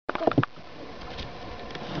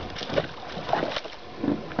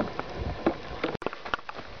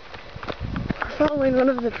following one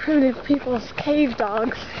of the primitive people's cave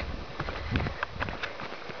dogs.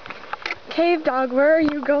 Cave dog, where are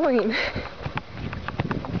you going?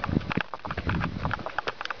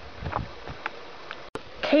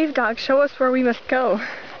 Cave dog, show us where we must go.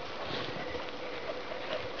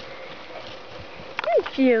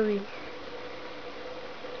 Hi, Feely.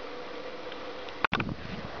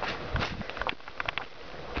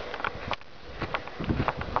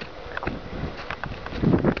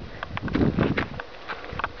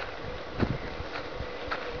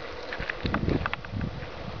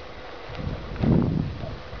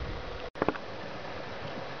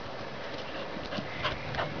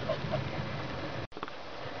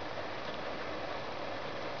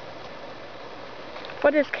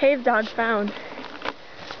 What has Cave Dog found?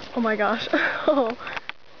 Oh my gosh. Oh.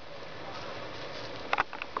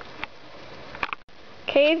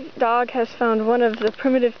 Cave Dog has found one of the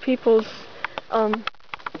primitive people's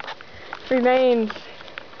remains.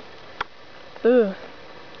 Ugh.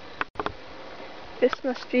 This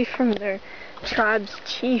must be from their tribe's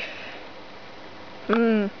chief.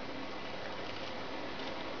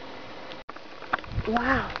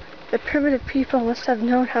 Wow. The primitive people must have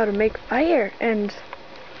known how to make fire and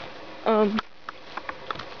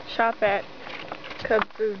shop at cub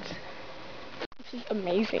foods. This is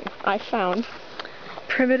amazing. I found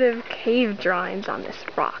primitive cave drawings on this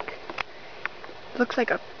rock. It looks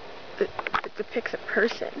like it depicts a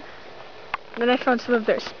person. And then I found some of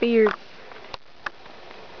their spears.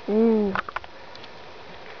 Ooh.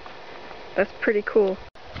 That's pretty cool.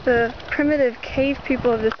 The primitive cave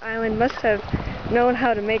people of this island must have known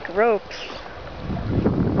how to make ropes.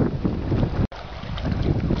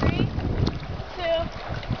 3, 2,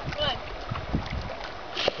 1.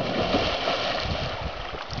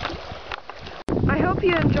 I hope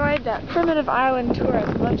you enjoyed that primitive island tour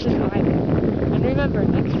as much as I did. And remember,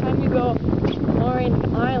 next time you go exploring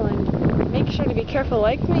an island, make sure to be careful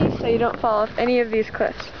like me so you don't fall off any of these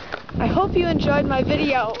cliffs. I hope you enjoyed my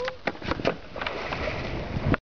video.